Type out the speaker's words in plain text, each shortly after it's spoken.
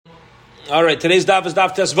All right, today's daf is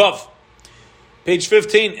daf Tesvav, page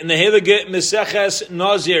 15 in the Heilige Meseches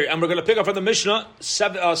Nazir, and we're going to pick up from the Mishnah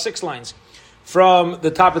 6 lines from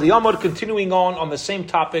the top of the Amud, continuing on the same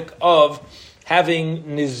topic of having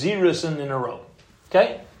Nazirus in a row.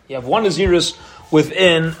 Okay, you have one Nazirus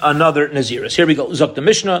within another Nazirus. Here we go. Zok the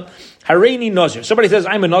Mishnah. Hareini Nazir. Somebody says,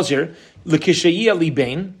 "I'm a Nazir." L'kishayia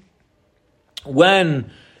libein.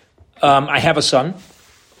 When I have a son,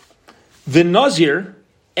 the Nazir.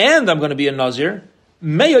 And I'm going to be a Nazir,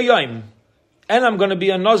 me'yoyim, and I'm going to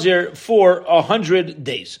be a Nazir for 100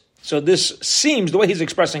 days. So this seems, the way he's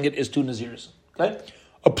expressing it, is 2 Naziris. Okay?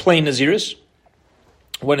 A plain Naziris,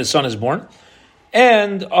 when his son is born,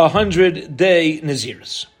 and 100-day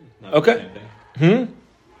Naziris. Okay?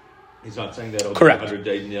 He's not saying that. Correct.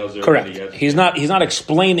 100-day Nazir. Correct. He's not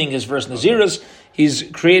explaining his first Naziris. He's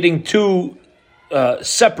creating 2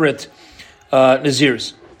 separate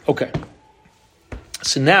Naziris. Okay.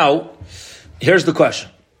 So now, here's the question.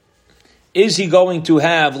 Is he going to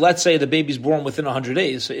have, let's say the baby's born within 100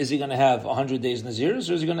 days, so is he going to have 100 days Naziris,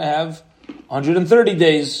 or is he going to have 130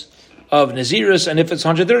 days of Naziris? And if it's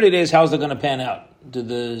 130 days, how's that going to pan out?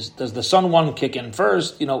 Does the son one kick in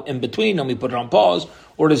first, in between, and we put it on pause,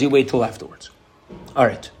 or does he wait till afterwards? All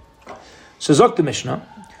right. So Zok the Mishnah,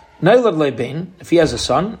 Nailad Leibein, if he has a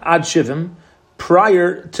son, Ad Shivim,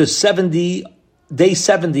 prior to day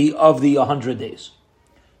 70 of the 100 days.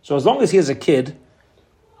 So as long as he has a kid,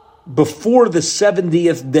 before the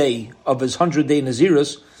 70th day of his 100-day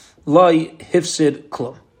Nazirus, Lai Hifsid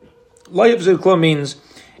Klum. Lai Hifsid Klum means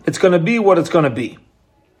it's going to be what it's going to be.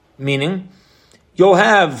 Meaning, you'll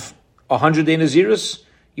have a 100-day Nazirus,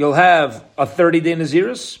 you'll have a 30-day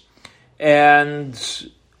Nazirus, and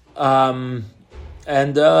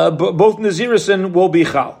both Nazirusin will be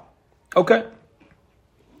Chal. Okay?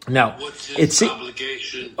 Now, what's his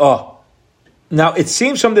obligation? Now, it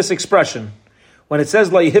seems from this expression, when it says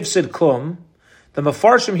La Yihifsid Klum, the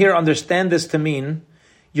Mefarshim here understand this to mean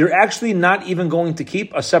you're actually not even going to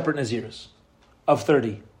keep a separate Nazirus of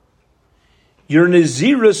 30. Your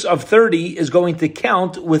Nazirus of 30 is going to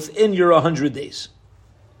count within your 100 days.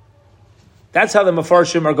 That's how the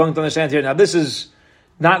Mefarshim are going to understand here. Now, this is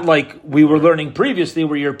not like we were learning previously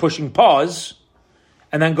where you're pushing pause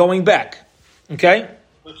and then going back. Okay?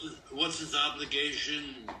 What's his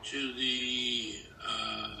obligation to the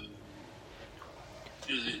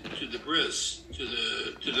bris, to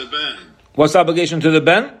the ben? What's the obligation to the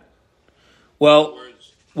ben? Well,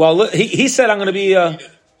 he said I'm going to be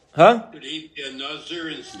Could he be a Nazir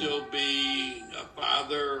and still be a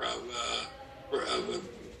father of a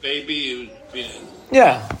baby who's been?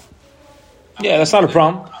 Yeah, that's not a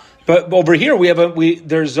problem. But over here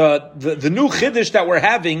there's the new chiddush that we're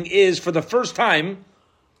having is for the first time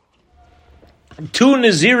 2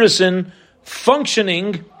 Nazirusin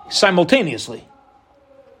functioning simultaneously.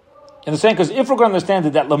 Understand? Because if we're going to understand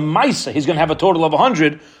that Lamaisa, he's going to have a total of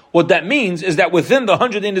 100, what that means is that within the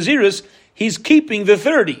 100-day Nazirus, he's keeping the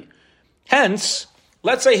 30. Hence,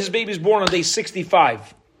 let's say his baby's born on day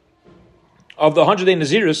 65 of the 100-day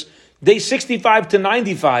Nazirus. Day 65 to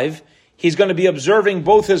 95, he's going to be observing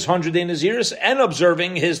both his 100-day Nazirus and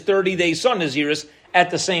observing his 30-day son Nazirus at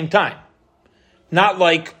the same time. Not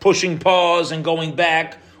like pushing pause and going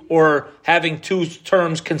back or having 2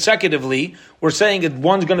 terms consecutively. We're saying that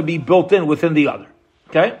one's going to be built in within the other.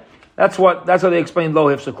 Okay? That's how they explain lo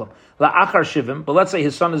hifsid klum. La'achar shivim, but let's say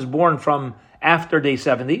his son is born from after day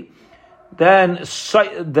 70, then the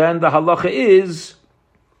halacha is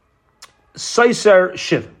saiser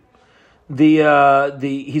shivim.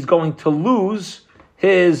 He's going to lose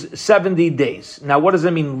his 70 days. Now, what does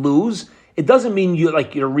it mean, lose? It doesn't mean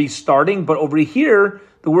you're restarting, but over here,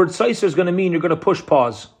 the word saiser is going to mean you're going to push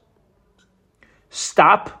pause.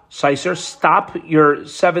 Stop, saiser, stop your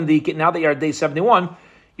 70. Now that you're at day 71,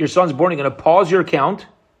 your son's born, you're going to pause your count.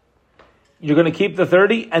 You're going to keep the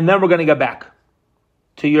 30, and then we're going to get back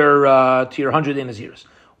to your 100-day Naziris.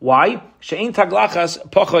 Why? She'ein taglachas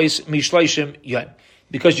pochos mishleishim yom.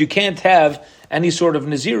 Because you can't have any sort of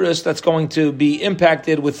Naziris that's going to be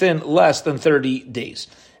impacted within less than 30 days.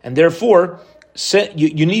 And therefore,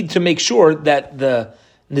 you need to make sure that the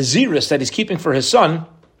Naziris that he's keeping for his son,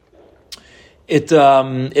 it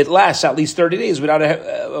lasts at least 30 days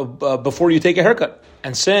without before you take a haircut.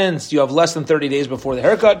 And since you have less than 30 days before the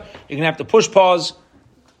haircut, you're going to have to push pause,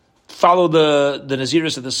 follow the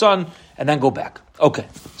Naziris of the son, and then go back. Okay,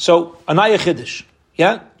 so anaya chiddush.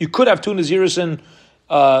 Yeah, you could have 2 Naziris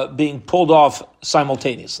being pulled off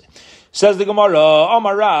simultaneously. Says the Gemara,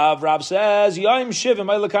 Amar Rav says, Yaim Shivim,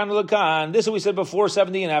 Lakan. This is what we said before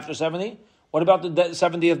 70 and after 70. What about the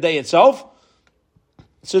 70th day itself?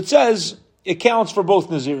 So it says, it counts for both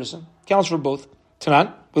Naziris. Counts for both.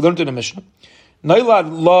 Tanan, we learned in the Mishnah.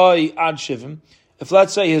 Nailad loy ad shivim. If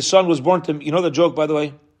let's say his son was born to him, you know the joke, by the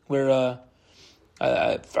way, where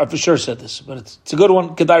I for sure said this, but it's a good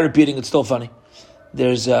one. Kedai repeating, it's still funny.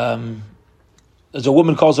 There's a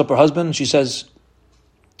woman calls up her husband and she says,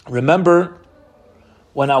 "Remember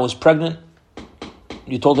when I was pregnant?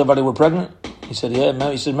 You told everybody we're pregnant?" He said,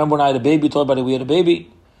 "Yeah." He said, "Remember when I had a baby? You told everybody we had a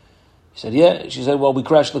baby?" He said, "Yeah." She said, "Well, we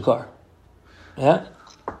crashed the car." Yeah.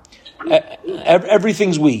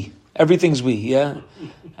 Everything's we. Everything's we. Yeah.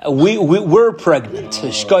 We're pregnant.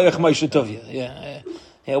 Yeah.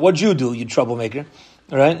 What'd you do, you troublemaker?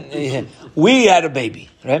 Right? Yeah. We had a baby.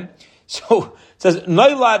 Right? So it says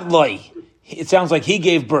Nailad Loi. It sounds like he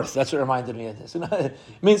gave birth. That's what reminded me of this. It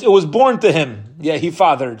means it was born to him. Yeah, he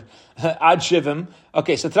fathered. Ad Shivim.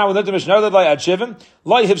 Okay, so now we learned the Mishnah. Nailad Loi Ad Shivim.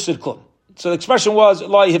 Loi Hifsid Klum. So the expression was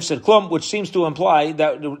Loi Hifsid Klum, which seems to imply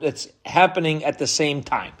that it's happening at the same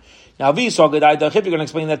time. Now, if you're going to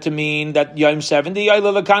explain that to mean that Yom 70, that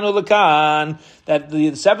the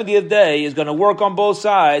 70th day is going to work on both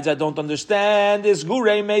sides. I don't understand this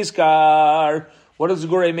Gurei Meiskar. What does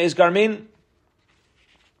Gurei Meiskar mean?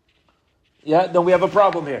 Yeah, then we have a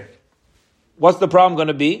problem here. What's the problem going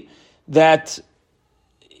to be? That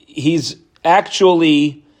he's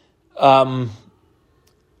actually going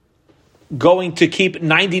to keep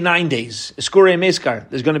 99 days. Gurei Meiskar.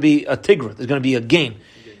 There's going to be a tigra. There's going to be a gain.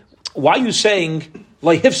 Why are you saying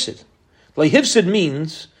Leihifsid? Leihifsid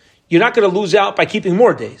means you're not going to lose out by keeping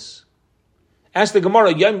more days. Ask the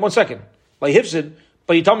Gemara, Yom, 1 second. Leihifsid,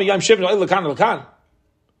 but you tell me Yom Shivin, Lakan.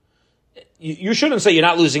 You shouldn't say you're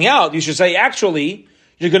not losing out. You should say, actually,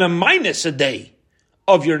 you're going to minus a day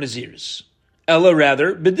of your Nazirs. Ella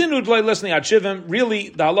rather, Bedinud Leilesni Ad Shivim, really,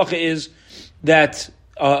 the halacha is that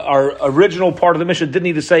our original part of the mission didn't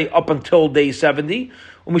need to say up until day 70.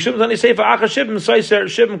 When we shouldn't say for Acha Shivim, Saiser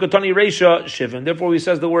Shivim Katani Reisha Shivim. Therefore, he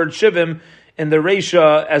says the word Shivim in the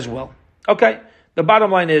Reisha as well. Okay. The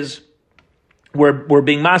bottom line is we're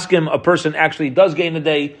being maskim. A person actually does gain a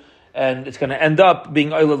day, and it's going to end up being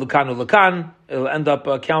Oila Lakanu Lakan. It'll end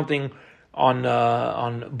up counting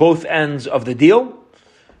on both ends of the deal.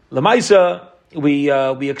 Lamaisa, we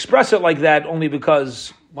express it like that only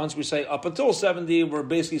because once we say up until 70, we're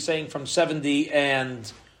basically saying from 70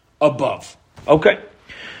 and above. Okay.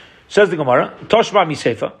 Says the Gemara, Toshma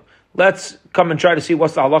Misefa. Let's come and try to see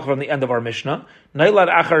what's the halacha from the end of our Mishnah. Nailad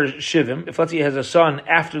Achar Shivim. If let's say he has a son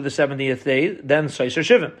after the 70th day, then Saiser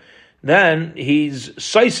Shivim. Then he's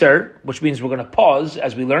Saiser, which means we're going to pause,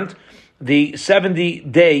 as we learned, the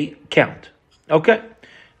 70-day count. Okay.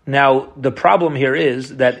 Now, the problem here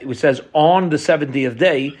is that it says on the 70th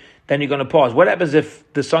day, then you're going to pause. What happens if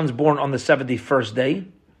the son's born on the 71st day?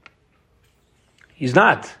 He's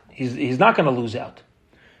not. He's not going to lose out.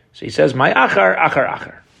 So he says, my achar.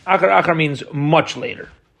 Achar means much later.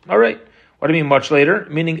 All right. What do you mean much later?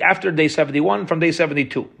 Meaning after day 71 from day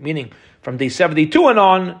 72. Meaning from day 72 and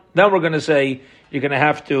on, then we're going to say you're going to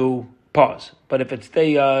have to pause. But if it's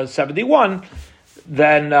day 71,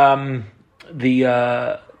 then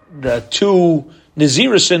the two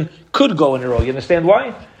Nazirisin could go in a row. You understand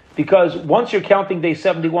why? Because once you're counting day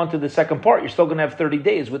 71 to the second part, you're still going to have 30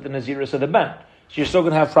 days with the Naziris of the Ben. So you're still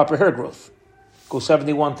going to have proper hair growth. Go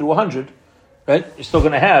 71 through 100, right? You're still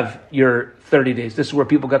going to have your 30 days. This is where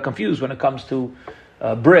people got confused when it comes to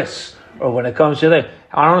bris, or when it comes to that.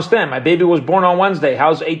 I don't understand. My baby was born on Wednesday.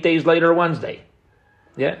 How's 8 days later Wednesday?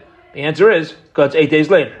 Yeah? The answer is, because it's 8 days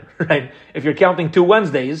later, right? If you're counting 2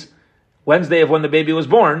 Wednesdays, Wednesday of when the baby was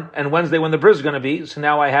born, and Wednesday when the bris is going to be, so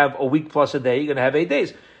now I have a week plus a day, you're going to have 8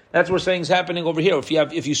 days. That's what we're saying is happening over here.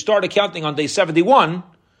 If you start accounting on day 71,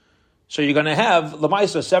 so you're going to have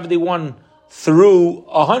Lamaisa 71 through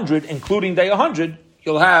 100, including day 100,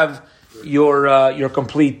 you'll have your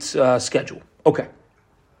complete schedule. Okay.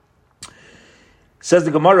 Says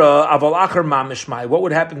the Gemara, Aval Achar Mamish Mai. What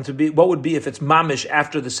would be if it's Mamish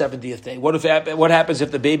after the 70th day? What happens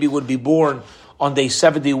if the baby would be born on day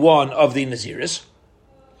 71 of the Naziris?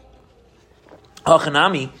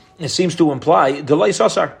 Hachanami, it seems to imply Delay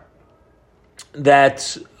Sasar,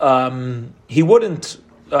 that he wouldn't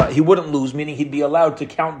lose, meaning he'd be allowed to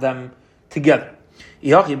count them together.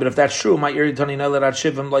 But if that's true, my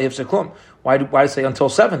why say until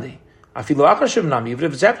 70? Even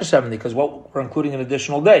if it's after 70, because we're including an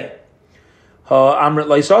additional day.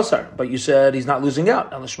 But you said he's not losing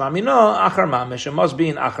out. It must be in Achar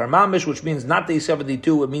Mamish, which means not day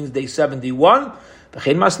 72, it means day 71. And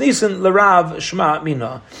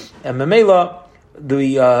Memela,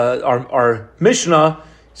 our Mishnah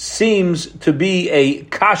seems to be a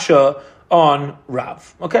kasha on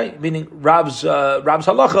Rav. Okay, meaning Rav's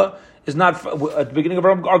halacha is not, at the beginning of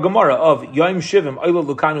our Gemara, of Yom Shivim, Oila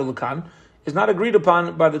Lukanu Lukan, is not agreed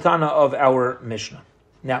upon by the Tana of our Mishnah.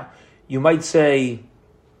 Now, you might say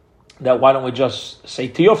that why don't we just say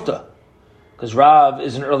Tiyufta? Because Rav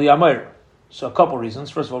is an early Amir. So a couple reasons.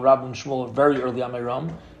 First of all, Rav and Shmuel are very early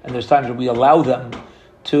Amiram, and there's times where we allow them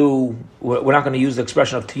to, we're not going to use the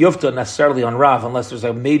expression of Tiyufta necessarily on Rav unless there's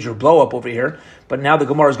a major blow up over here. But now the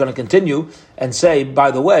Gemara is going to continue and say,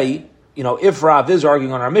 by the way, if Rav is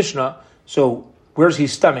arguing on our Mishnah, so where's he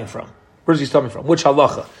stemming from? Which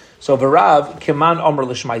halacha? So V'Rav Kiman Omer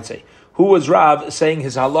L'Shmaitze. Who was Rav saying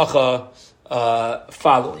his halacha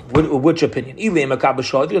following? Which opinion? If you're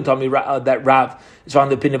going to tell me that Rav is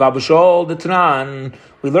found the opinion of Abba Shaul, the Tanan,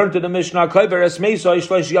 we learned in the Mishnah, fascinating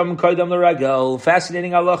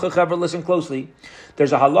halacha, Chaver, listen closely.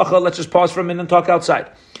 There's a halacha, let's just pause for a minute and talk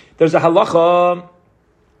outside. There's a halacha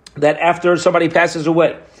that after somebody passes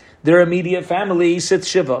away, their immediate family sits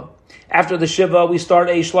Shiva. After the Shiva, we start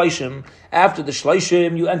a Shleishim. After the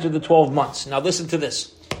Shleishim, you enter the 12 months. Now listen to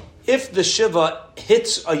this. If the Shiva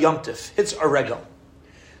hits a Yom Tif, hits a Regal,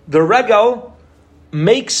 the Regal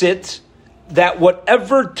makes it that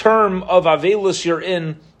whatever term of Avelus you're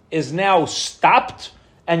in is now stopped,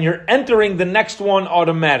 and you're entering the next one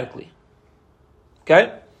automatically.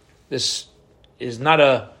 Okay? This is not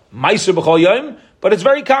a Ma'aser B'chol Yom, but it's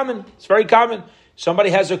very common. It's very common.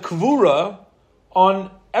 Somebody has a Kvura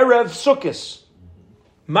on Erev Sukkos.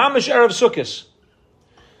 Mamish Erev Sukkos.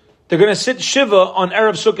 They're going to sit Shiva on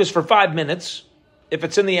Erev Sukkos for 5 minutes. If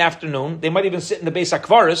it's in the afternoon, they might even sit in the Beis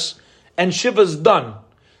HaKvaris, and Shiva's done.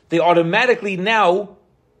 They automatically now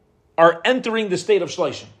are entering the state of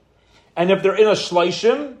Shleishim. And if they're in a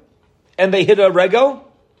Shleishim and they hit a Regal,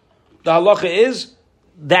 the halacha is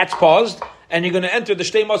that's paused, and you're going to enter the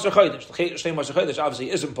Shtei Maser Chodesh. The Shtei Maser Chodesh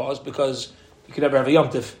obviously isn't paused because you could never have a Yom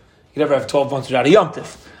Tif. You could never have 12 months without a Yom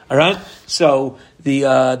Tif. All right? So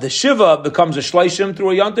the Shiva becomes a Shleishim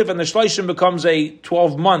through a Yom Tif, and the Shleishim becomes a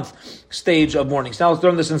 12-month stage of mourning. So now let's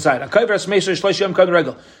learn this inside.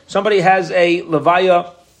 Somebody has a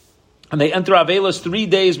Levaya, and they enter Avelis 3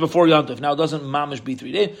 days before Yom Tif. Now it doesn't mamish be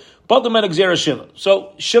 3 days. But the Menexera Shiva.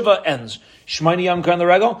 So Shiva ends. Shmaini Yom Kan the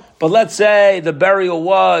Regal. But let's say the burial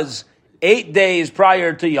was 8 days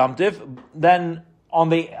prior to Yom Tif. Then on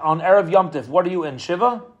Erev Yom Tif, what are you in?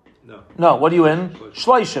 Shiva? No, what are you in?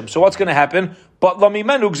 Shleishim. So what's going to happen? But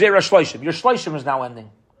Lamimenu Gzera Shleishim. Your Shleishim is now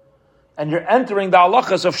ending. And you're entering the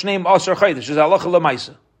halachas of Shneim Asar Chaydish. Which is halacha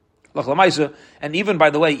l'maisa. Halacha l'maisa. And even, by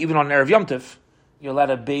the way, even on Erev Yom Tif, you're allowed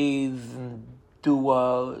to bathe and do,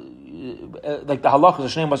 like the halachas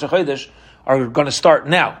of Shneim Asar Chaydish are going to start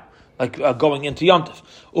now. Like going into Yom Tif.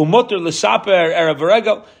 Umutter l'saper Erev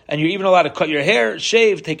Regal. And you're even allowed to cut your hair,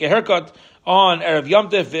 shave, take a haircut on Erev Yom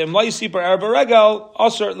Tif. V'imlaisiper Erev Regal,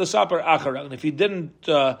 Asar l'saper acharel. And if you didn't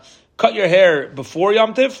cut your hair before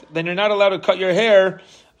Yom Tif, then you're not allowed to cut your hair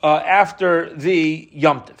after the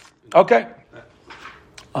Yom Tif. Okay?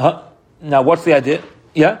 Now what's the idea?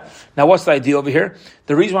 Yeah? Now what's the idea over here?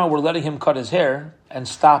 The reason why we're letting him cut his hair and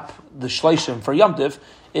stop the Shleishim for Yom Tif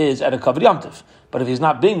is at a covered Yom Tif. But if he's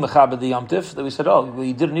not being Mechabed the Yom Tif, then we said, well,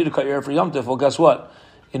 you didn't need to cut your hair for Yom Tif. Well, guess what?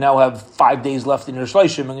 You now have 5 days left in your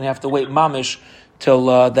Shleishim, and you're going to have to wait mamish till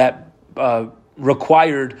that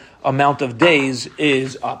required amount of days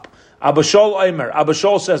is up. Abba Shaul Omer. Abba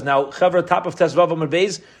Shaul says, now, Chevra, top of Tesvav Amar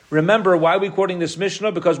Beis, remember why are we quoting this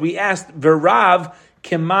Mishnah? Because we asked, V'Rav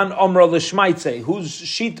Kiman Omra L'Shmaitze, whose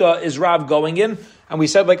Shita is Rav going in? And we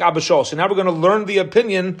said like Abba Shaul. So now we're going to learn the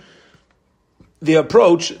opinion, the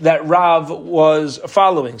approach that Rav was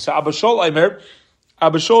following. So Abba Shaul Omer,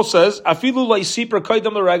 Abba Shaul says, Afilu Laisipra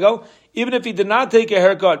Kaidam L'Regal, even if he did not take a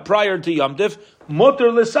haircut prior to Yom Tif,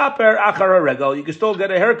 Mutter L'Saper Achar Regal, you can still get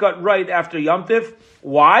a haircut right after Yom Tif.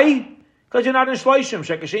 Why? Because you're not in Shleishim.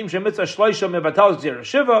 Shekashim Shemitzah Shleishim Mevatal Gzera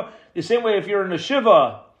Shiva. The same way if you're in a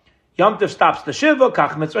Shiva, Yom Tif stops the Shiva,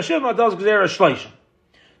 Kach Mitzvah Shiva, Mevatal Gzera Shleishim.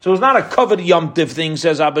 So it's not a covered Yom Tif thing,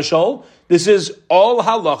 says Abba Shaul. This is all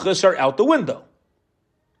halachas are out the window.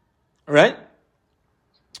 All right?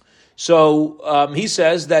 So he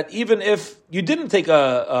says that even if you didn't take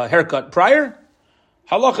a haircut prior,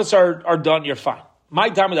 halachas are done, you're fine. My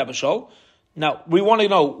time with Abba Shaul. Now, we want to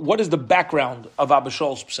know, what is the background of Abba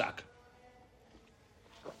Shaul's psak?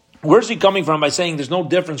 Where's he coming from by saying there's no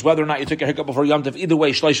difference whether or not you took a haircut before Yom Tif? Either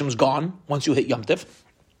way, Shleishim's gone once you hit Yom Tif.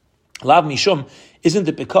 Lav Mishum, isn't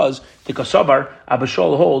it because the Kasabar, Abba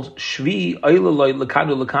Shaul holds, Shvi Aylaloi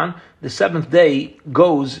Lekanu Lekan, the 7th day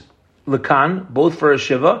goes Lekan, both for a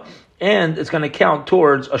Shiva, and it's going to count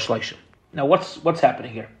towards a Shleishim. Now, what's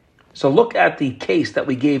happening here? So look at the case that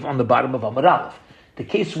we gave on the bottom of Amar Aleph. The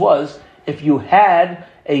case was, if you had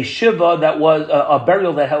a shiva that was a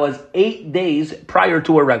burial that was 8 days prior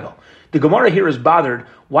to a regal. The Gemara here is bothered.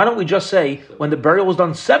 Why don't we just say when the burial was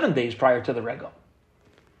done 7 days prior to the regal?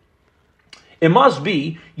 It must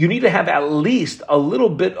be you need to have at least a little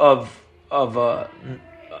bit of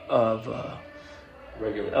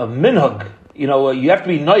minhag. You have to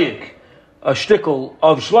be noyik, a shtickle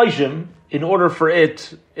of shleishim in order for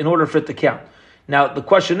it to count. Now the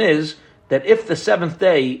question is that if the 7th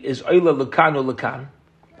day is oila lekanu lekan,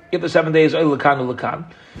 if the 7th day is oila lekanu lekan,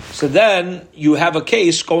 so then you have a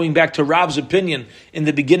case going back to Rav's opinion in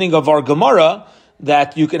the beginning of our Gemara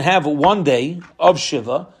that you can have 1 day of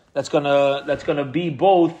shiva that's gonna be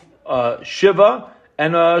both shiva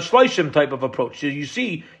and a shleishim type of approach. So you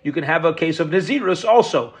see, you can have a case of Nazirus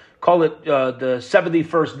also. Call it the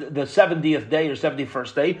 70th day or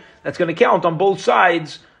 71st day. That's going to count on both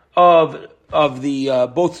sides of the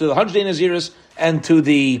both to the 100-day Nazirus and to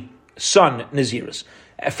the sun Nazirus.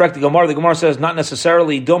 The Gemara says not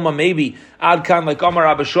necessarily Doma, maybe Adkan like Amar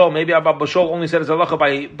Abashol. Maybe Abashol only said as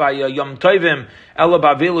halacha by Yom Tovim Ela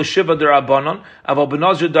Bavelu Shiva derabanan Aval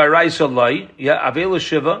Benazir Daraisa Lai. Yeah, Avelu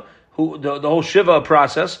Shiva, who the whole Shiva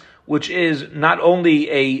process, which is not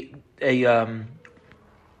only a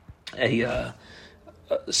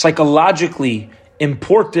psychologically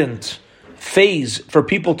important phase for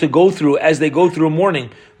people to go through as they go through mourning,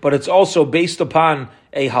 but it's also based upon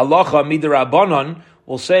a halacha midirabanan.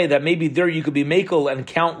 We'll say that maybe there you could be makel and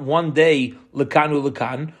count 1 day lekanu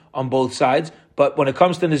lekan on both sides. But when it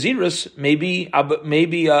comes to Nazirus, maybe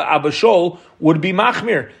Abashol would be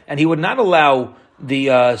machmir, and he would not allow the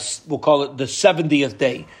we'll call it the 70th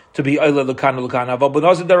day to be oila lekanu lekan. Aval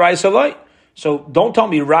benazir daraisa lai. So don't tell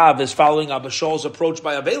me Rav is following Abashol's approach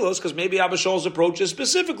by Avelus, because maybe Abashol's approach is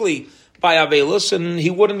specifically by Avelus, and he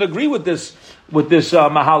wouldn't agree with this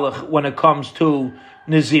mahalach when it comes to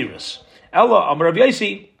Nazirus. Ella Amar Rav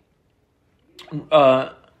Yaisi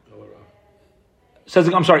says,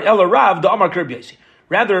 I'm sorry, Ella Rav the Amar Rav Yaisi.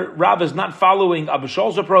 Rather, Rav is not following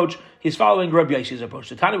Abashol's approach; he's following Rav Yaisi's approach.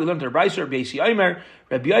 The Tanya we learned the Rav Yaisi Aimer.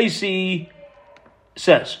 Rav Yaisi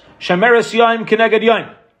says, "Shameres Yaim Keneged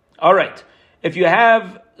Yaim." All right. If you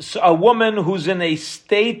have a woman who's in a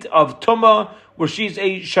state of tumah where she's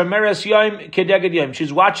a shameres yaim kedeged yaim,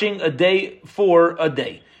 she's watching a day for a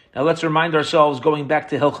day. Now let's remind ourselves, going back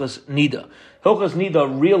to Hilchas Nida. Hilchas Nida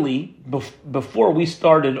really, before we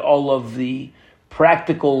started all of the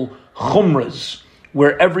practical chumras,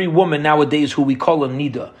 where every woman nowadays who we call a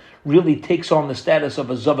Nida really takes on the status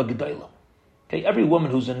of a Zava Gedaila. Okay, every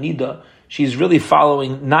woman who's a Nida, she's really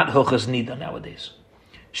following not Hilchas Nida nowadays.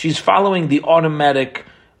 She's following the automatic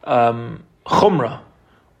chumrah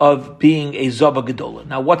of being a Zava Gedola.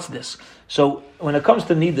 Now, what's this? So, when it comes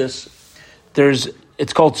to Nidus,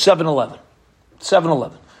 it's called 7-11.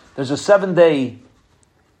 7-11. There's a 7-day.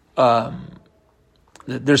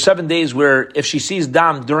 There's 7 days where if she sees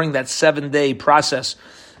dam during that 7-day process,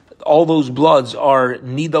 all those bloods are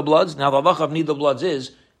Nida bloods. Now, the halacha of Nida bloods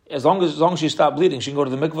is as long as she stopped bleeding, she can go to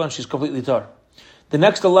the mikvah and she's completely tar. The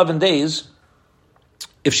next 11 days.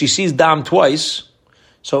 If she sees dam twice,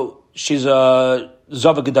 so she's a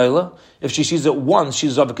Zava Gedaila. If she sees it once,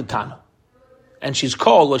 she's Zava Ketana. And she's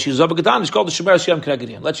called, she's Zava Ketana, she's called the Shemeres Yom Keneged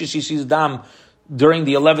Yaim. Let's say she sees dam during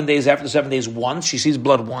the 11 days after the 7 days once, she sees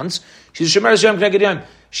blood once, she's Shemeres Yom Keneged Yaim.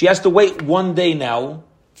 She has to wait 1 day now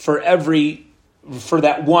for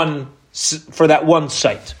that one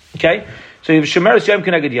site. Okay? So you have Shemeres Yom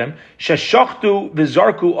Keneged Yaim, Sheshachtu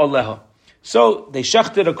v'zarku aleha. So they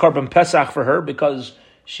shechted a korban pesach for her because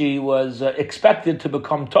she was expected to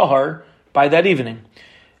become tahar by that evening.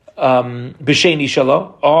 B'sheni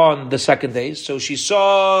shalo, on the 2nd day. So she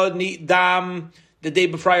saw dam the day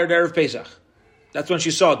prior to Erev Pesach. That's when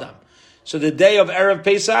she saw dam. So the day of Erev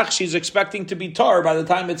Pesach, she's expecting to be tar by the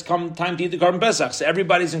time it's come time to eat the korban pesach. So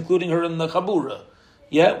everybody's including her in the chabura.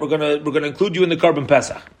 Yeah, we're gonna include you in the korban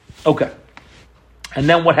pesach. Okay. And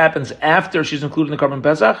then what happens after she's included in the korban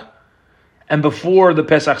pesach and before the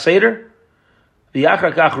Pesach Seder?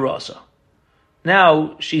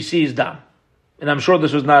 Now she sees dam. And I'm sure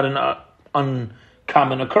this was not an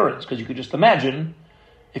uncommon occurrence, because you could just imagine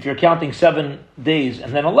if you're counting 7 days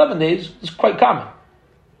and then 11 days, it's quite common.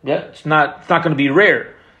 Yeah, it's not going to be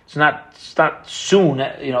rare. It's not soon.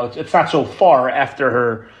 It's not so far after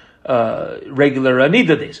her regular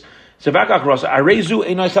Nida days. So Arezu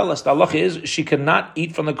Einai Chelas. The halacha is she cannot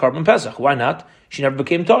eat from the korban pesach. Why not? She never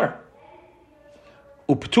became tar.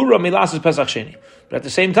 Uptura milas is pesach sheni. But at the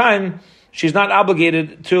same time, she's not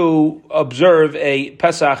obligated to observe a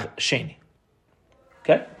pesach sheni.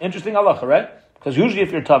 Okay, interesting halacha, right? Because usually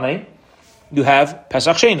if you're tamei, you have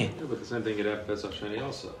pesach sheni. Yeah, but the same thing you'd have pesach sheni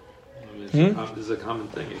also. This is a common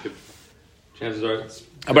thing. Chances are it's...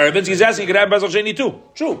 But Ravinsky is asking, you could have Pesach Sheni too.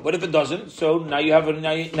 True, but if it doesn't, so now you have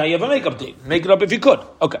a makeup date. Make it up if you could.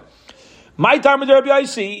 Okay. My time with Rabbi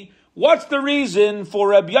Yaisi. What's the reason for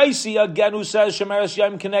Rabbi Yaisi again who says Shemeres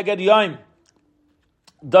Yom Keneged Yom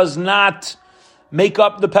does not make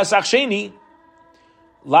up the Pesach Sheni?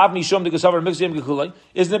 Lav Mishum Dekasavar Mixed Yom Gekulai.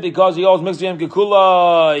 Isn't it because he always Mixed Yom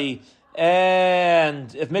Gekulai?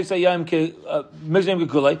 And if Mixed Yom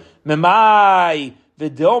Gekulai, Memai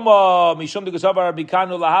Vidoma Mishum Dekasavar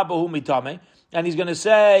Bikanu Lahabahu Mitame. And he's going to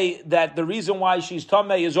say that the reason why she's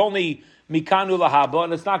Tameh is only Mikanu Lahaba,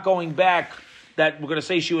 and it's not going back that we're going to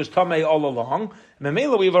say she was Tameh all along.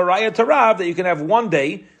 Memela, we have a Raya to Rav that you can have one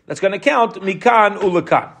day that's going to count Mikan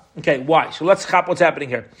Ulakan. Okay, why? So let's chop what's happening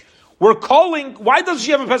here. We're calling, why does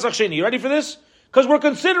she have a Pesach Sheni? You ready for this? Because we're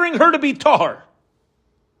considering her to be Tahar.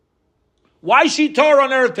 Why is she Tahar on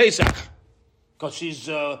Erev Pesach? Because she's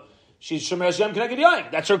Shemeres Yom Keneged Yom.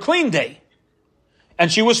 That's her clean day.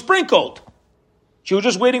 And she was sprinkled. She was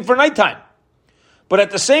just waiting for nighttime. But at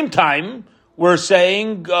the same time, we're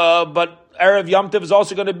saying, but Erev Yom Tov is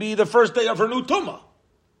also going to be the first day of her new Tumah.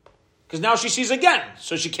 Because now she sees again.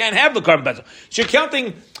 So she can't have the Karban Pesach. So you're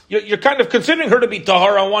counting, you're kind of considering her to be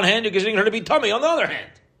Tahar on one hand, you're considering her to be Tummy on the other hand.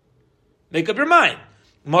 Make up your mind.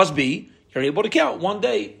 Must be, you're able to count one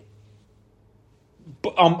day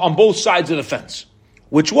on both sides of the fence.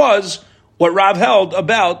 Which was what Rav held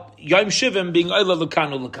about Yom Shivim being Ayla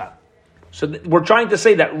L'kan U'L'kan. So we're trying to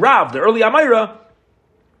say that Rav, the early Amira,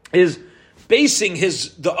 is basing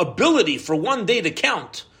the ability for one day to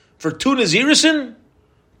count for two Nazirisin,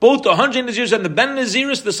 both the 100 Naziris and the Ben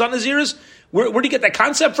Naziris, the son Naziris. Where do you get that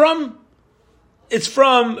concept from? It's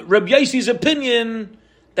from Rabbi Yaisi's opinion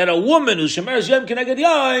that a woman who's Shemeres Yom Keneged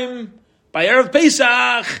Yom, by Erev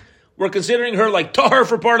Pesach, we're considering her like Tahar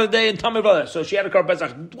for part of the day and Tamei V'aleh. So she had a Karban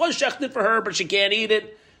Pesach. It was shechted for her, but she can't eat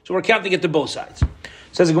it. So we're counting it to both sides.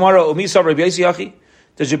 Says the Gemara, Umisa Rabbi Yaisi Yachi,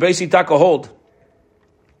 does Rabbi Yaisi Taka hold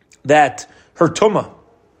that her Tumah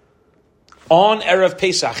on Erev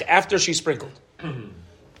Pesach, after she's sprinkled,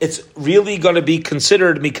 it's really going to be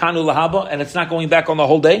considered Mikanu Lahaba, and it's not going back on the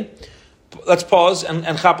whole day? Let's pause and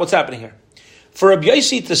chap what's happening here. For Rabbi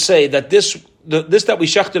Yaisi to say that this that we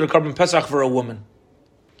shechted a Karban Pesach for a woman,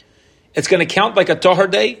 it's going to count like a Tahar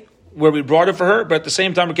day, where we brought it for her, but at the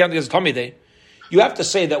same time we're counting as a Tummy day. You have to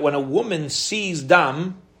say that when a woman sees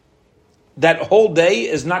Dam, that whole day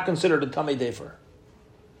is not considered a Tummy day for her.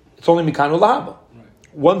 It's only Mikanu Lahaba. Right.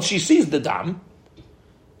 Once she sees the Dam,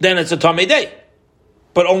 then it's a Tummy day.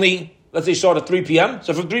 But only, let's say, saw it at 3 p.m.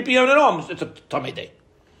 So from 3 p.m. on, it's a Tummy day.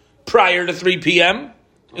 Prior to 3 p.m.,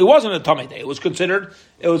 it wasn't a Tummy day. It was considered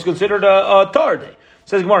a Tar day.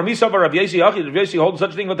 Says Gemara, Misava Rabbi Yaisi Achi, Rabbi Yaisi holds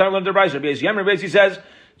such a thing with time under Rabbi Yaisi. Rabbi Yaisi says,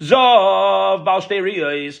 Zav Baal Shtei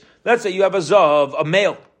Re'iyos. Let's say you have a Zav, a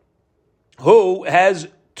male, who has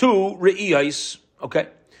 2 Re'iyos. Okay,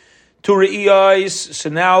 2 Re'iyos. So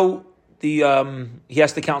now he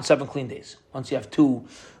has to count 7 clean days once you have 2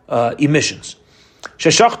 emissions.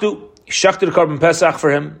 Sheshachtu, shechted a Karban Pesach for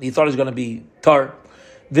him. He thought he was going to be tar.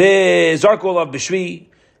 The Zarkol of B'Shvi,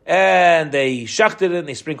 and they shechted it and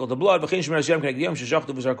they sprinkled the blood.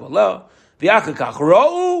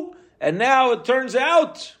 And now it turns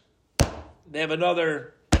out they have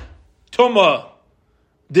another Tumah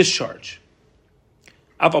discharge.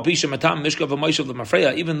 Even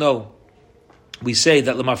though we say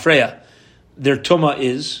that Lemafreya, their Tumah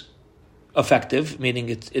is effective, meaning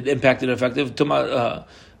it impacted effective. Tumah,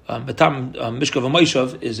 Matam Mishkav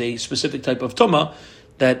Moshav is a specific type of Tumah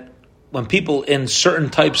that when people in certain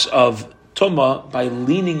types of Tumah, by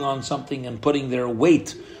leaning on something and putting their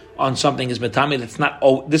weight on something is Matami, that's not,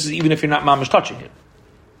 this is even if you're not mamish touching it.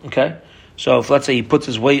 Okay? So if let's say he puts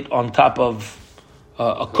his weight on top of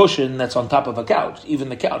a cushion that's on top of a couch, even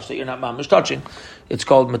the couch that you're not mamish touching, it's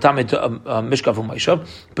called Matami Mishkav U'Maishav.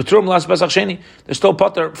 Petrum las Pesach Sheni. There's still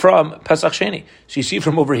potter from Pesach Sheni. So you see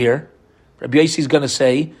from over here, Rabbi Yaisi is going to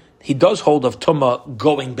say he does hold of Tumah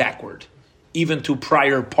going backward, even to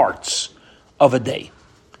prior parts of a day.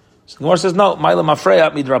 So the Gemara says, no, Maila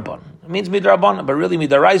Mafreya Midrabban. It means Midrabban, but really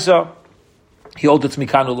Midaraisa, he holds it's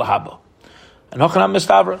Mikanu Lahaba. And Hochanam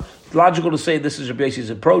Mistavra, it's logical to say this is Rabbi Yaisi's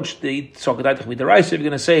approach. The Sokadaitach Midaraisa, if you're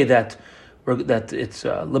going to say that it's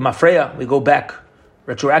Lemafreya, we go back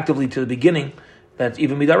retroactively to the beginning, that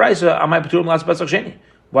even Midaraisa, Amai Peturim Las Pesach Sheni.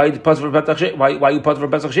 Why you put for Pesach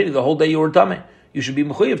Sheni? The whole day you were Tameh. You should be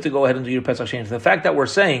mechuyev to go ahead and do your Pesach Sheni. The fact that we're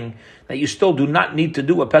saying that you still do not need to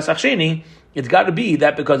do a Pesach Sheni, it's got to be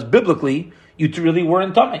that because biblically you really were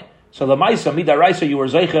in Tameh. So the Maisa Midaraisa, you were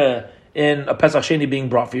Zeicha in a Pesach Sheni being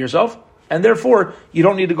brought for yourself, and therefore you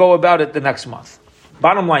don't need to go about it the next month.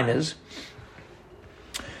 Bottom line is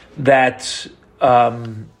that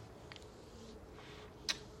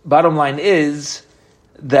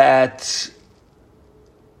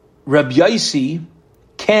Reb Yaisi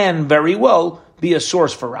can very well be a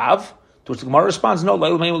source for Rav. To which the Gemara responds, no,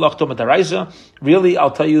 really,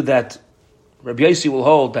 I'll tell you that Reb Yaisi will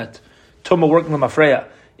hold that Tumah working Lemafreya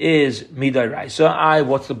is Midaraisa.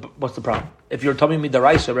 What's the problem? If you're telling me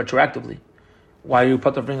Midaraisa retroactively, why are you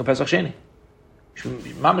put to bring a Pesach Sheni?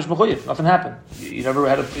 Mamish Mechuyev, nothing happened. You never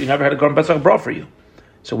had a Korban Pesach brought for you.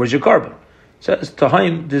 So where's your carbon? It says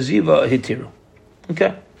Tahaim Deziva Hitiru.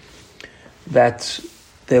 Okay. That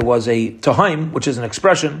there was a Tahaim, which is an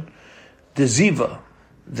expression, Deziva.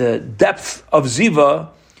 The depth of Ziva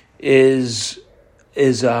is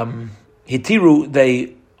Hitiru,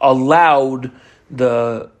 they allowed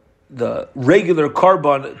the regular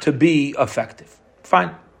carbon to be effective.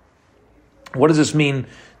 Fine. What does this mean?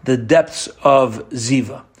 The depths of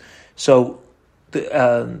Ziva. So we're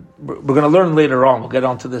going to learn later on. We'll get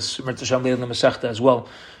onto this later in the Masechta as well.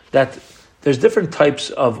 That there's different types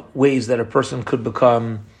of ways that a person could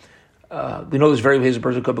become. We know there's various ways a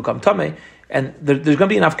person could become tamei, and there's going to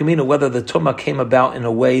be an afkamina whether the tumah came about in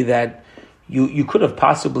a way that you could have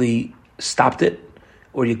possibly stopped it,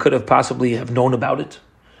 or you could have possibly have known about it.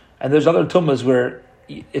 And there's other tumahs where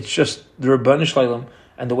it's just the Rabban Shlalem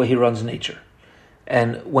and the way he runs nature.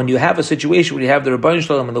 And when you have a situation where you have the Rabban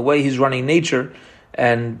Shlalem and the way he's running nature,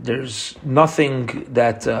 and there's nothing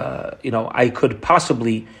that I could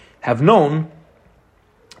possibly have known.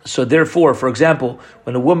 So therefore, for example,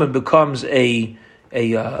 when a woman becomes a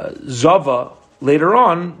zava later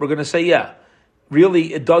on, we're going to say, yeah,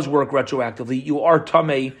 really it does work retroactively. You are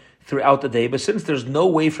tamei throughout the day, but since there's no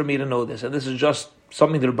way for me to know this, and this is just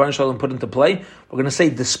something that Rabban Shalom put into play, we're going to say,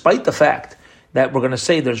 despite the fact that we're going to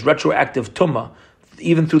say there's retroactive tumah,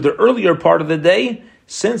 even through the earlier part of the day,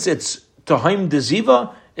 since it's tahaim de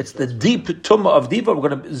ziva, it's the deep tumah of diva. We're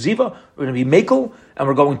going to be mekel, and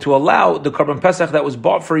we're going to allow the Korban Pesach that was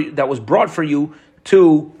brought for you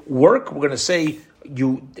to work. We're going to say,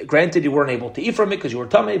 granted you weren't able to eat from it because you were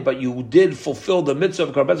tamei, but you did fulfill the mitzvah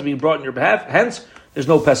of Korban Pesach being brought in your behalf. Hence, there's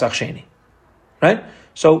no Pesach Sheni, right?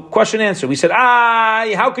 So, question answer. We said,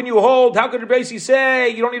 how can you hold? How could Rabbi Yossi say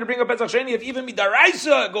you don't need to bring a Pesach Sheni if even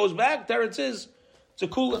midaraisa goes back? There it is. It's a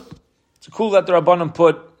kula. It's a kula that the Rabbanim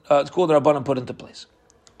put. It's cool that Rabbanim put into place.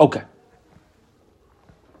 Okay.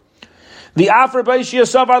 The Afra Baishia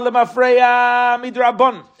Savar Lemafreya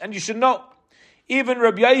Midrabban. And you should know, even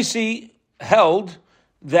Rabbi Yossi held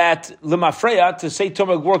that Lemafreya, to say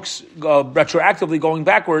Tumah works retroactively going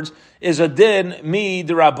backwards, is a din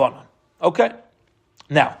midrabban. Okay?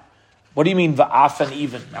 Now, what do you mean va'af and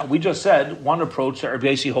even? Now, we just said one approach that Rabbi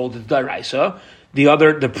Yossi holds is daraisa.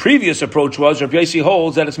 The previous approach was Rabbi Yossi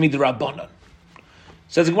holds that it's midrabbanan.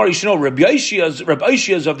 Says the Gemara, you should know, Rabbi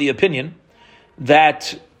Yossi is of the opinion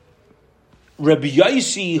that Rabbi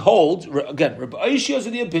Yossi holds, again, Rabbi Yossi is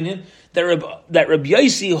of the opinion that Rabbi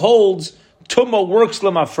Yossi holds Tumah works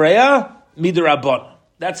lemafreya midrabban.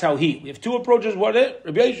 That's how we have two approaches. What it?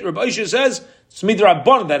 Rabbi Yossi says it's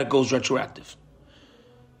midrabban that it goes retroactive.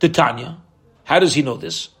 The Tanya, how does he know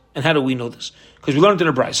this? And how do we know this? Because we learned in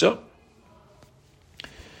a brisa.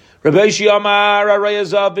 Rabbi Yossi Amar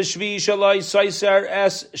Arayazav B'Shvi Shalai Saiser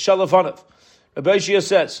Es Shalafanav. Rabbi Yossi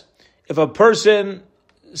says, if a person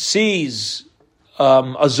sees a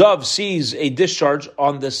zav sees a discharge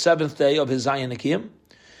on the seventh day of his Zayin Akiyim,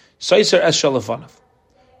 Saiser Es Shalafanav.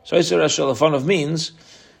 Saiser Es Shalafanav means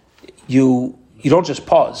you don't just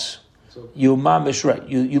pause. You mamish right.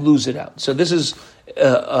 You lose it out. So this is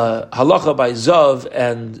halacha by zav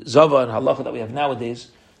and zava and halacha that we have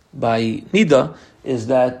nowadays by nida, is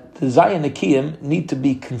that the Zayin Akiyim need to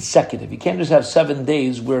be consecutive. You can't just have 7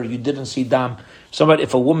 days where you didn't see dam.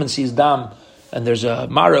 If a woman sees dam and there's a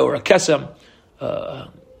mara or a kesem,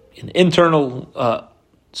 an internal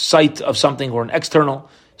site of something or an external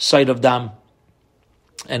site of dam,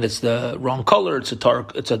 and it's the wrong color, it's a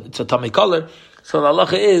tamei color. So the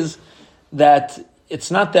halacha is that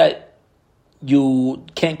it's not that you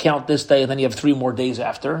can't count this day and then you have 3 more days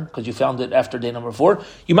after because you found it after day number 4.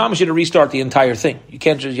 You mamish you to restart the entire thing. You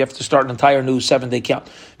have to start an entire new 7-day count.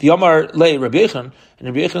 The Omar lay Rabbi Yechon, and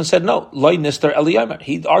Rabbi Yechon said no. Loi nister Eliyamer.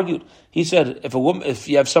 He argued. He said if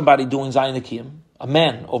you have somebody doing Zayin Akiyim, a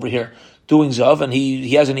man over here doing zav, and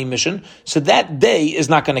he has an emission, so that day is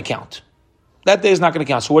not going to count. That day is not going to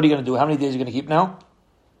count. So what are you going to do? How many days are you going to keep now?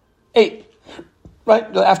 8.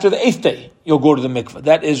 Right? After the 8th day, you'll go to the mikveh.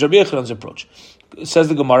 That is Rabbi Yechon's approach. Says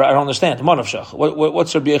the Gemara, I don't understand. What's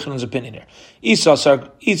Rabbi Yechon's opinion here?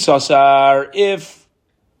 Isasar, if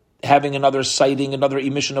having another sighting, another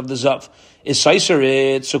emission of the zav. Is saiser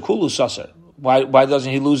it sukulu saser? Why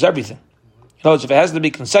doesn't he lose everything? In other words, if it has to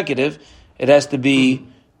be consecutive, it has to be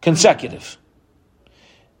consecutive.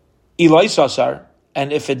 Ilai sasar,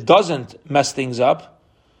 and if it doesn't mess things up,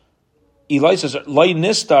 Ilai sasar, lai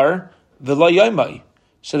nistar v'lai yaimai.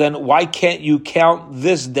 So then why can't you count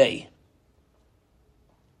this day?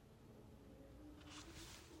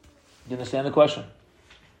 You understand the question?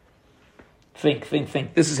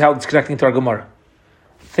 Think. This is how it's connecting to our Gemara.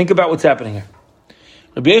 Think about what's happening here.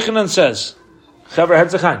 Rabbi Yechanan says, Chaver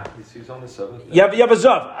Hetzachaim. He's on the 7th. You have a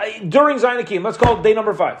zav. During Zayin Akim, let's call it day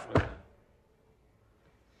number 5. Okay.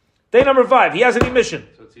 Day number 5, he has an emission.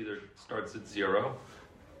 So it's either starts at 0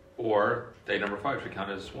 or day number 5 should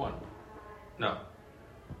count as 1. No.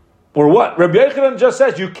 Or what? Rabbi Yechanan just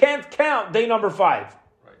says you can't count day number 5.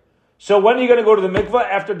 Right. So when are you going to go to the mikvah?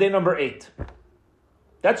 After day number 8.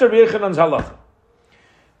 That's Rabbi Yechanan's halacha.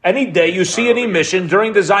 Any day you see an emission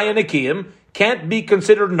during the Zayin Akiyim can't be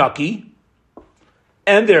considered nucky,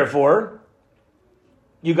 and therefore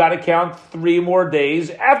you got to count 3 more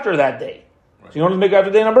days after that day. Right. So you want to make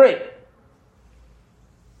after day number 8.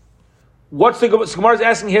 What's the Gemara is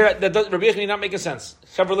asking here that Rabbi Yechanan not making sense?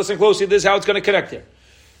 However, listen closely. This is how it's going to connect here.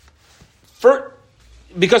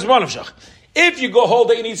 Because if you go whole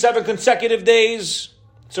day, you need 7 consecutive days.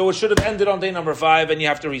 So it should have ended on day number 5 and you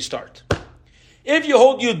have to restart. If you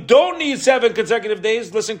hold you don't need 7 consecutive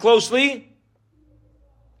days, listen closely.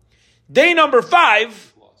 Day number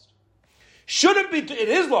 5 shouldn't be, it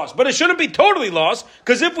is lost, but it shouldn't be totally lost,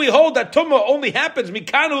 because if we hold that Tumah only happens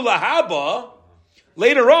Mikanu Lahaba,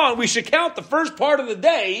 later on we should count the first part of the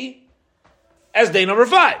day as day number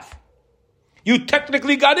 5. You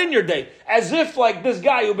technically got in your day. As if like this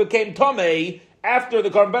guy who became Tomei after the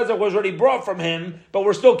Korban Pesach was already brought from him, but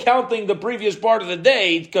we're still counting the previous part of the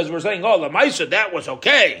day because we're saying, oh, Lamaisa, that was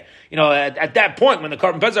okay. You know, at that point when the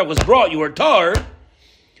Korban Pesach was brought, you were tar.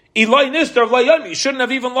 Ilai Nistar V'layami, you shouldn't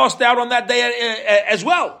have even lost out on that day as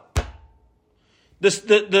well.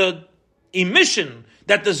 The emission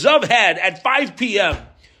that the Zav had at 5 p.m.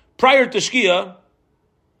 prior to Shkia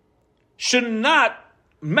should not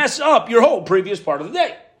mess up your whole previous part of the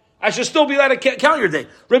day. I should still be allowed to count your day.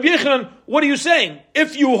 Rabbi Yechanan, what are you saying?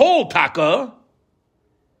 If you hold taka,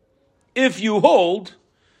 if you hold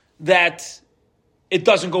that it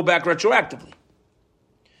doesn't go back retroactively.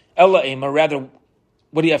 Ella Ema, rather,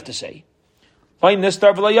 what do you have to say? According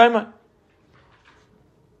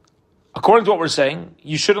to what we're saying,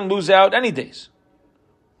 you shouldn't lose out any days.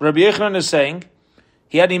 Rabbi Yechanan is saying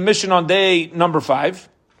he had an emission on day number 5,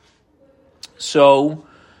 so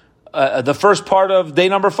the first part of day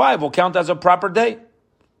number 5 will count as a proper day,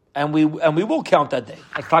 and we will count that day.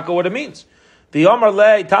 That's taka what it means. The Yomar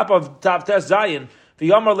Le top test Zion. The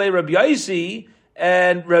Yomar Le Rabbi Yaisi,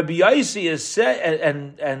 and Rabbi Yaisi is said,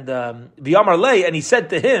 and the Yomar Le, and he said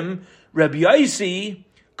to him, Rabbi Yaisi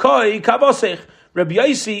koi kavosech. Rabbi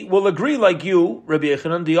Yaisi will agree like you, Rabbi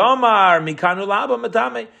Yechanan. The Yomar mikanu laba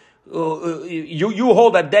matame. You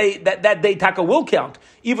hold that day, that day taka will count,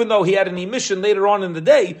 even though he had an emission later on in the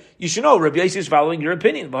day. You should know Rabbi Yaisi is following your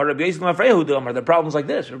opinion. But Rabbi Yaisi Mafreya Dumar, the problems like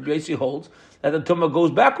this. Rabbi Yaisi holds that the Tumah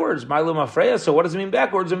goes backwards. Ma'lu Mafreya. So what does it mean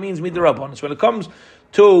backwards? It means midrabban. So when it comes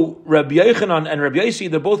to Rabbi Yechanan and Rabbi Yaisi,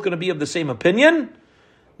 they're both going to be of the same opinion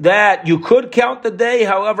that you could count the day.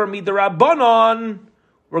 However, midrabbanon,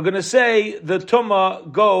 we're going to say the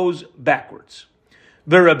Tumah goes backwards.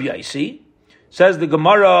 The Rabbi Yaisi. Says the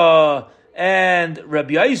Gemara and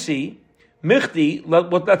Rabbi Yaisi, Michti,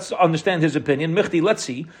 let's understand his opinion. Michti, let's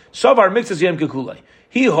see. Savar mixes yem kekulei.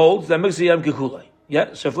 He holds that mixes yem kekulei.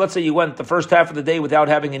 Yeah. So if let's say you went the first half of the day without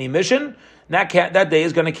having any emission, that day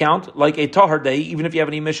is going to count like a tahar day, even if you have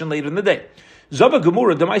any emission later in the day. Zava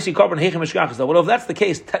Gemura, Demaisi Korban Heichem Eshkachas. Well, if that's the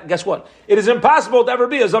case, guess what? It is impossible to ever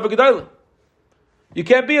be a Zava Gedailah. You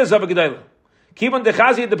can't be a Zava Gedailah. Kivan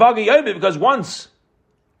dechazi depagi yomi, because once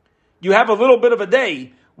you have a little bit of a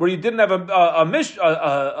day where you didn't have a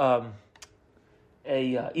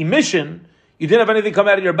emission, you didn't have anything come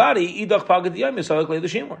out of your body.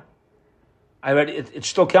 I read it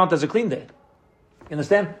still count as a clean day. You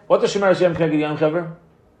understand? What does Shemar Hashem Kneged Yom Chaver?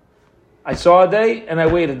 I saw a day and I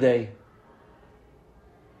wait a day.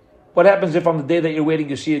 What happens if on the day that you're waiting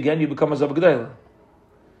you see again, you become a Zav Gedailah?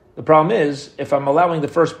 The problem is, if I'm allowing the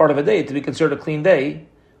first part of a day to be considered a clean day,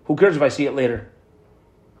 who cares if I see it later?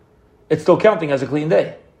 It's still counting as a clean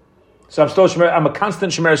day. So I'm a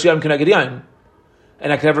constant Shemer Yom Kneged Yom,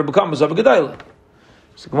 and I can never become a Zav Gedailah.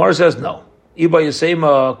 So Gemara says no. Maybe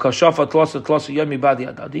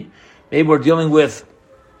we're dealing with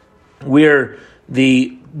where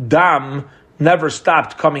the dam never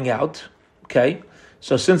stopped coming out. Okay,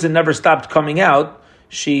 So since it never stopped coming out,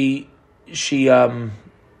 she becomes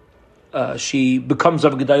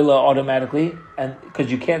Zava Gedaila automatically, and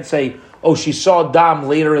because you can't say, oh, she saw dam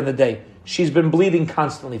later in the day. She's been bleeding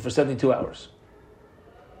constantly for 72 hours.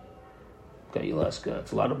 Okay, you'll ask,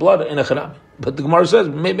 it's a lot of blood in a chanami. But the Gemara says,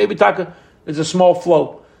 maybe taka, it's a small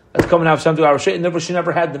flow that's coming out of 72 hours straight, and she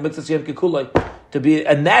never had the mitzvah siyam kikulei to be,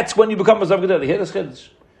 and that's when you become a Zava Gedaila. Hear this chiddush.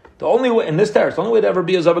 The only way, in this teretz, the only way to ever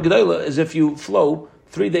be a Zava Gedaila is if you flow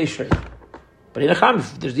 3 days straight. But in a cham,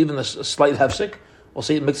 if there's even a slight hefsek, we'll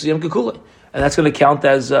say mitzvah siyam kikulei. And that's going to count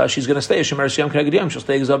as she's going to stay. She'll stay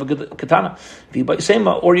Zava Ketana.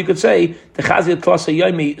 Or you could say,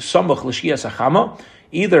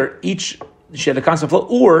 either each, she had a constant flow,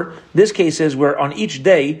 or this case is where on each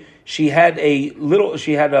day she had a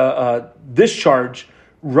discharge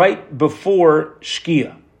right before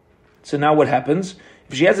Shkia. So now what happens?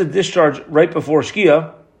 If she has a discharge right before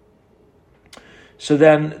Shkia, so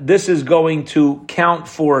then this is going to count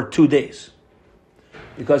for 2 days.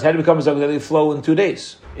 Because had it become a Zava flow in 2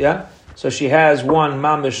 days. Yeah? So she has one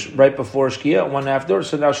mamish right before Shkia, one after,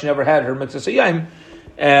 so now she never had her mitzvah siyam,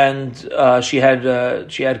 and she had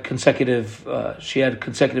consecutive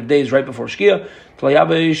days right before Shkia.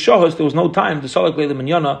 There was no time there's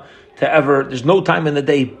no time in the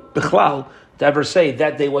day bichlal to ever say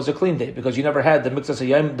that day was a clean day, because you never had the mitzvah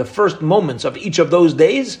siyam. The first moments of each of those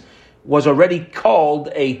days was already called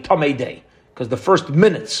a tamei day, because the first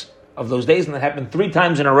minutes of those days, and that happened 3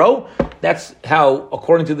 times in a row. That's how,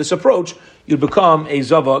 according to this approach, you become a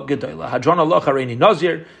Zava Gedaila. Hadron Allah Hareini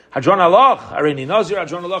Nazir. Hadron Allah Hareini Nazir.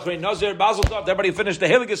 Hadron Allah Hareini Nazir. Basil Tov. Everybody finish the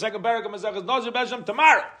Hilgis second parak of Masechus Nazir Beshem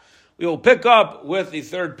tomorrow. We will pick up with the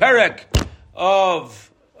third parak of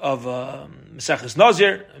Masechus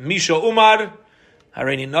Nazir. Misha Umar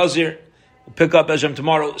Hareini Nazir. We'll pick up Beshem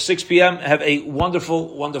tomorrow 6 p.m. Have a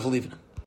wonderful, wonderful evening.